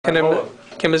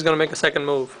Kim is gonna make a second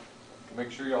move.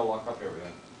 Make sure y'all lock up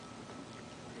everything.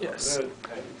 Yes.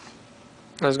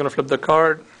 I was gonna flip the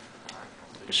card,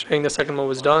 showing the second move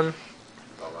is done.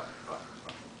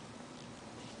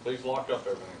 Please lock up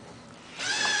everything.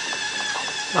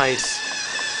 Nice.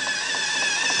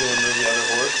 Gonna move the other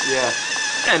horse?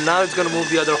 Yeah. And now it's gonna move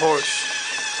the other horse.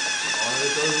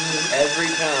 Every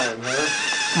time,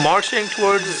 huh? Marching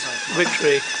towards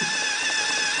victory.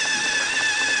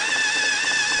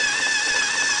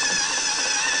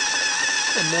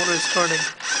 The motor is turning.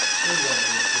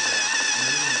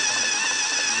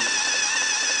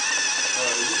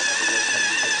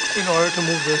 In order to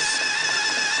move this.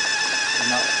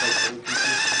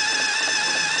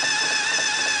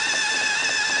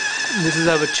 This is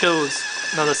how it chose.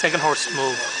 Now the second horse to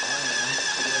move.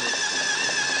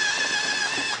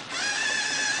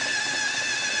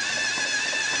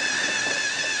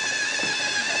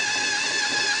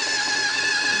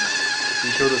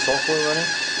 You show the software running?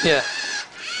 Yeah.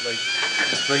 Like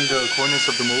displaying the coordinates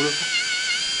of the motor?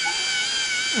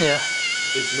 Yeah.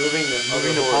 It's moving the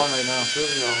pawn right now. It's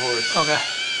moving the horse. Okay.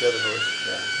 The other horse,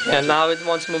 yeah. Yeah, now it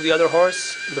wants to move the other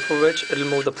horse, before which it'll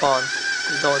move the pawn.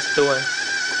 It knows what it's doing.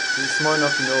 He's smart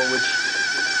enough to know which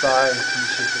side he should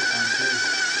shift the pawn to.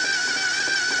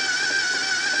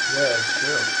 Yeah, it's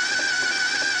true.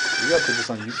 You gotta put this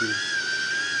on YouTube.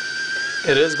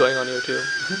 It is going on YouTube.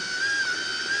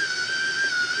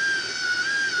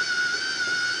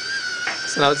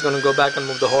 So now it's going to go back and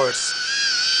move the horse.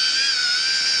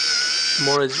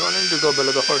 More is running to go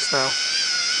below the horse now.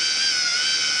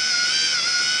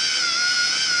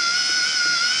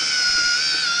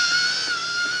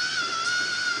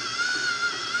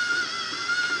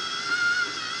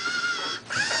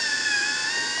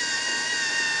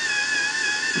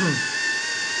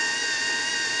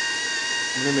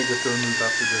 I'm gonna make the third move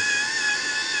after this.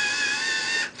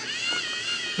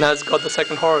 Now it's got the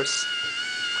second horse.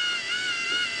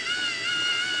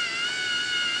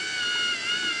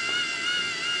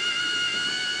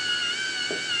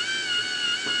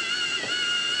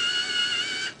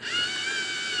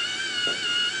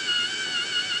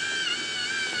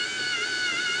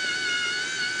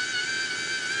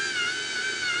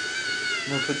 I'm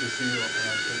gonna put the seal up and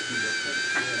I'll put the seal up.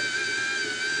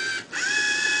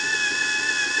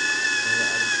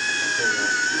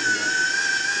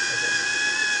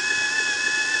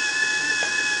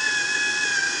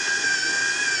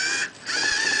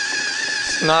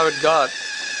 So now it got.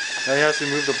 Now he has to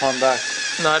move the pawn back.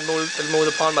 Now it'll move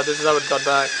the pawn, but this is how it got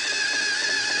back.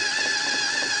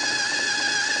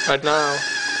 Right now.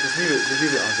 Just leave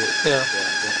it on it. Yeah.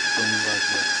 Don't move on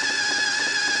to it.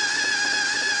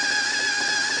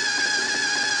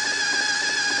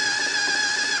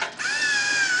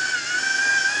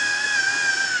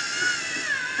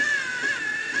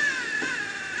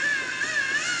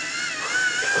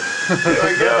 There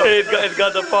we go. It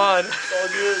got the pawn. It's all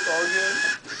good, it's all good.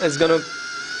 It's gonna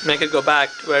make it go back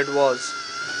to where it was.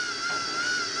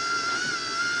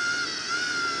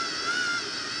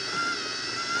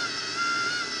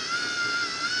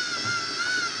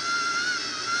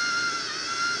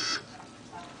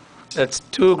 That's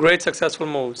two great successful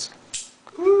moves.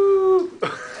 Woo!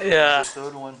 Yeah. The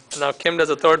third one. Now Kim does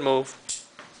a third move.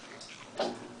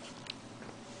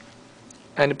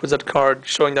 And he puts that card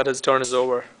showing that his turn is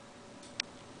over.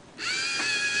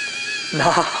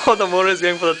 Now the motor is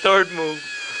going for the third move.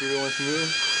 He wants to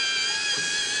move.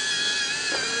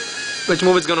 Which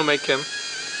move is going to make him?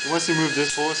 He wants to move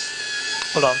this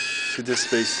horse. Hold on. To this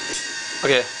space.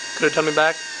 Okay, could you tell me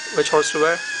back which horse to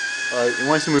wear? He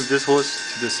wants to move this horse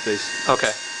to this space.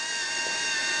 Okay.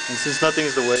 And since nothing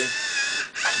is the way,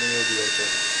 then it'll be right there.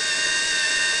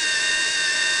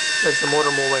 That's the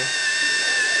motor moving.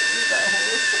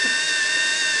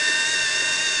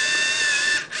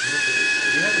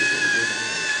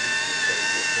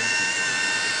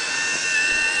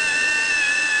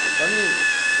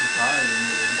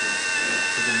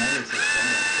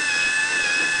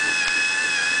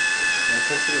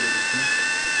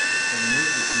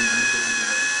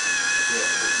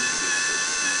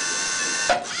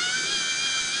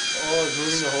 Oh, it's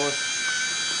moving the horse.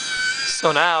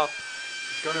 So now,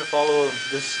 It's gonna follow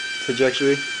this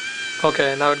trajectory.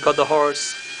 okay, now it got the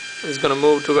horse. It's going to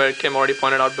move to where Kim already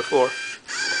pointed out before.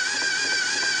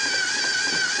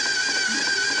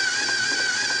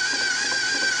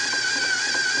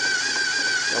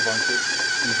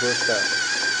 Reverse that.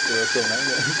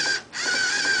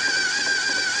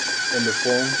 And the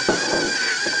foam.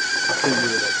 Can do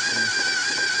it up.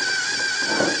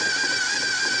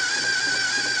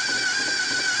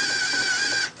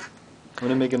 I'm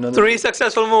gonna make another. 3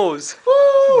 successful moves.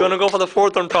 Woo! Gonna go for the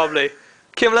fourth one probably.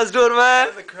 Kim, let's do it, man.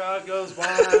 The crowd goes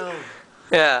wild.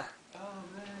 Yeah. Oh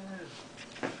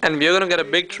man. And we're gonna get a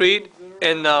big treat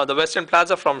in the Western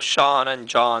Plaza from Sean and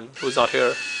John, who's not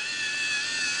here.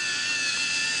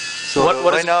 So What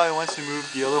right is- now he wants to move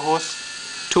the other horse.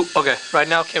 Okay, right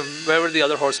now, Kim, where will the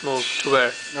other horse move? To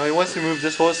where? No, he wants to move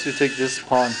this horse to take this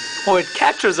pawn. Oh, it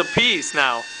captures a piece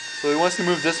now. So he wants to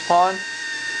move this pawn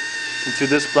into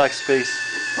this black space.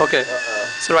 Okay.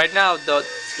 So right now, It's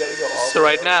gotta go all so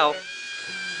right now,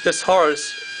 this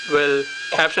horse will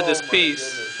capture this Oh my piece.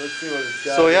 goodness. Let's see what it's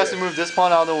got. So he has to here. move this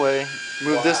pawn out of the way,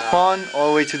 move this Wow. pawn all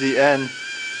the way to the end,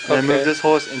 and then move Okay. this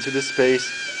horse into this space,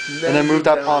 and then move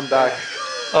that down pawn back.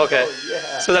 Okay. Oh,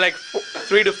 yeah. So there are like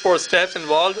 3 to 4 steps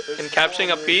involved in There's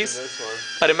capturing a small moves in piece. this one.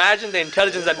 But imagine the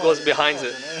intelligence that goes behind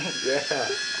it. Yeah.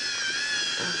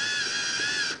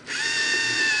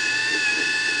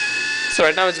 So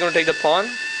right now it's going to take the pawn.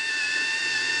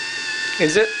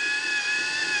 Is it?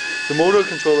 The motor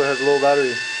controller has low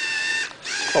battery.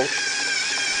 Oh.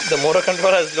 The motor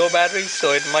control has low battery,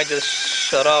 so it might just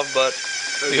shut off, but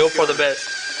we hope for the best.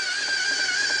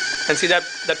 And see that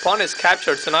pawn is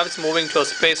captured, so now it's moving to a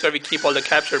space where we keep all the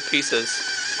captured pieces.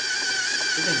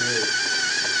 Isn't it?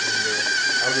 And the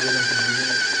algorithm for moving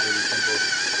it is really simple.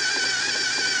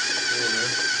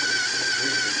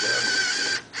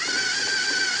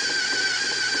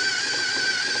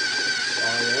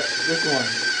 Oh yeah, this one.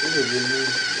 This is a good move.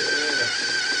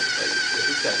 Like, if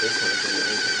he's got this one, it can do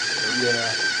anything.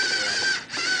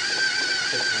 Yeah.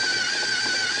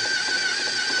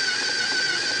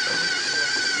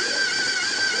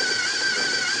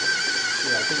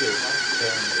 Yeah, I think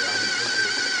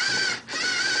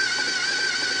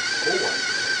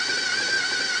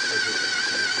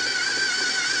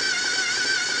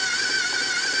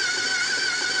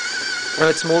Now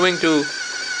it's moving to, you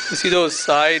see those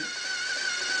side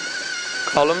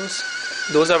columns?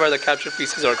 Those are where the captured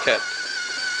pieces are kept.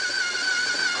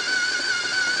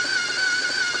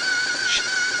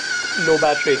 Low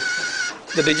battery.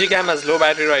 The digicam has low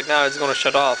battery right now, it's going to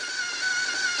shut off.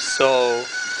 So,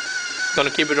 I'm going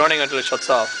to keep it running until it shuts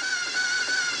off.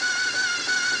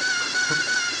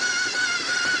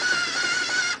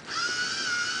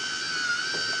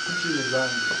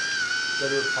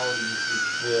 better power than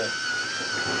this. Yeah.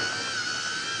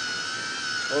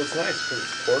 Oh, it's nice because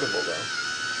it's portable though.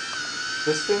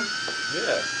 This thing?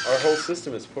 Yeah, our whole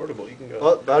system is portable. You can go.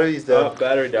 Oh, battery's dead. Oh,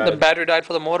 battery died. The battery died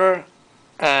for the motor,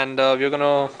 and we're going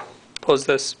to post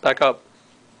this back up.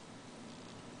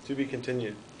 To be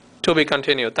continued. To be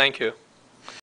continued. Thank you.